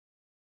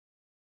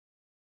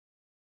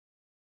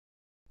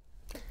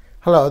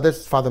Hello, this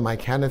is Father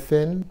Mike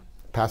Hannafin,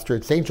 pastor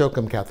at St.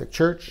 Joachim Catholic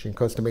Church in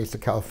Costa Mesa,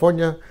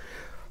 California,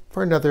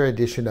 for another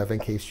edition of In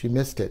Case You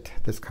Missed It.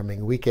 This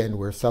coming weekend,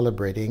 we're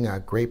celebrating a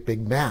great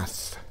big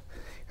Mass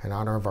in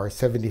honor of our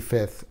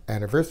 75th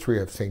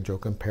anniversary of St.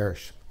 Joachim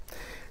Parish.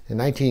 In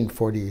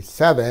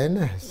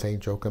 1947,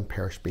 St. Joachim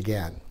Parish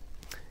began.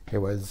 It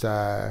was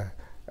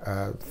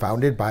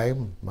founded by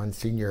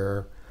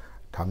Monsignor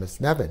Thomas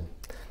Nevin.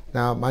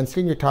 Now,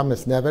 Monsignor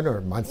Thomas Nevin,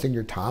 or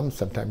Monsignor Tom,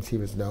 sometimes he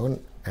was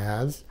known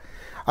as,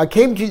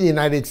 came to the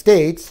United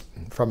States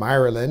from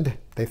Ireland.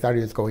 They thought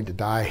he was going to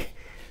die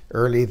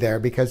early there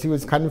because he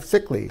was kind of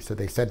sickly. So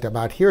they sent him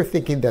out here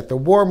thinking that the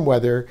warm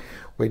weather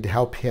would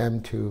help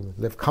him to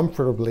live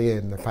comfortably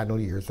in the final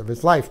years of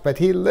his life. But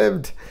he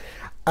lived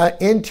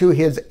into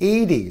his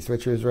 80s,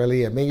 which was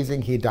really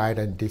amazing. He died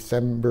on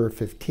December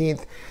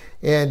 15th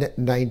in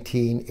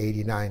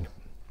 1989.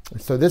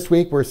 So this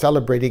week we're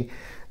celebrating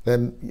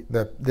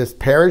this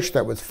parish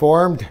that was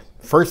formed.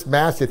 First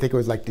Mass, I think it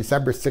was like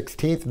December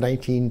 16th,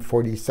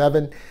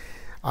 1947,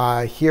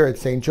 here at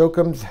St.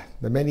 Joachim's.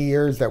 The many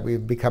years that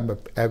we've become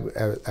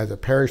as a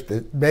parish,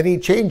 the many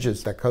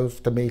changes that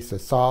Costa Mesa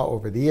saw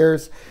over the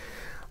years.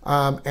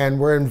 And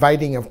we're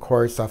inviting, of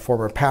course,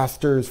 former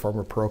pastors,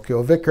 former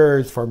parochial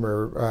vicars,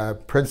 former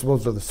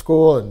principals of the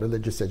school and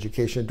religious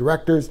education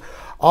directors,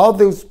 all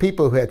those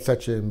people who had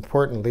such an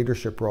important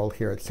leadership role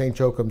here at St.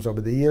 Joachim's over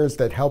the years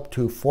that helped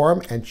to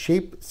form and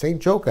shape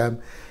St.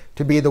 Joachim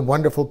to be the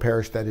wonderful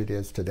parish that it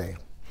is today.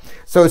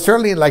 So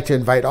certainly I'd like to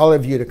invite all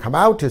of you to come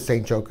out to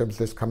St. Joachim's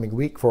this coming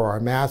week for our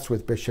Mass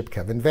with Bishop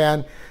Kevin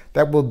Van.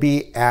 That will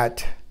be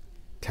at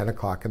 10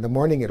 o'clock in the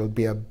morning. It'll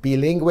be a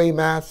bilingual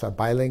Mass, a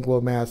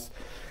bilingual Mass.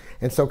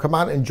 And so come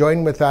out and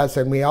join with us.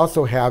 And we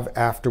also have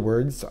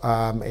afterwards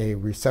a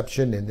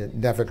reception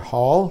in Nevin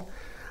Hall.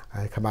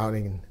 Come out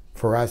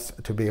for us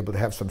to be able to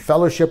have some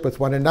fellowship with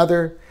one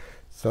another.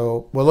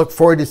 So we'll look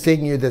forward to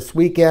seeing you this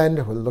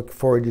weekend. We'll look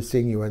forward to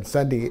seeing you on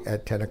Sunday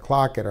at 10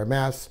 o'clock at our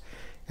Mass,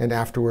 and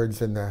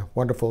afterwards in the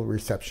wonderful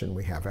reception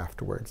we have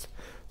afterwards.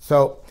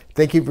 So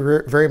thank you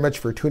very much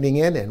for tuning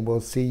in, and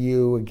we'll see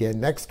you again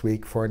next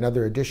week for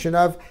another edition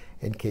of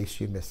In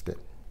Case You Missed It.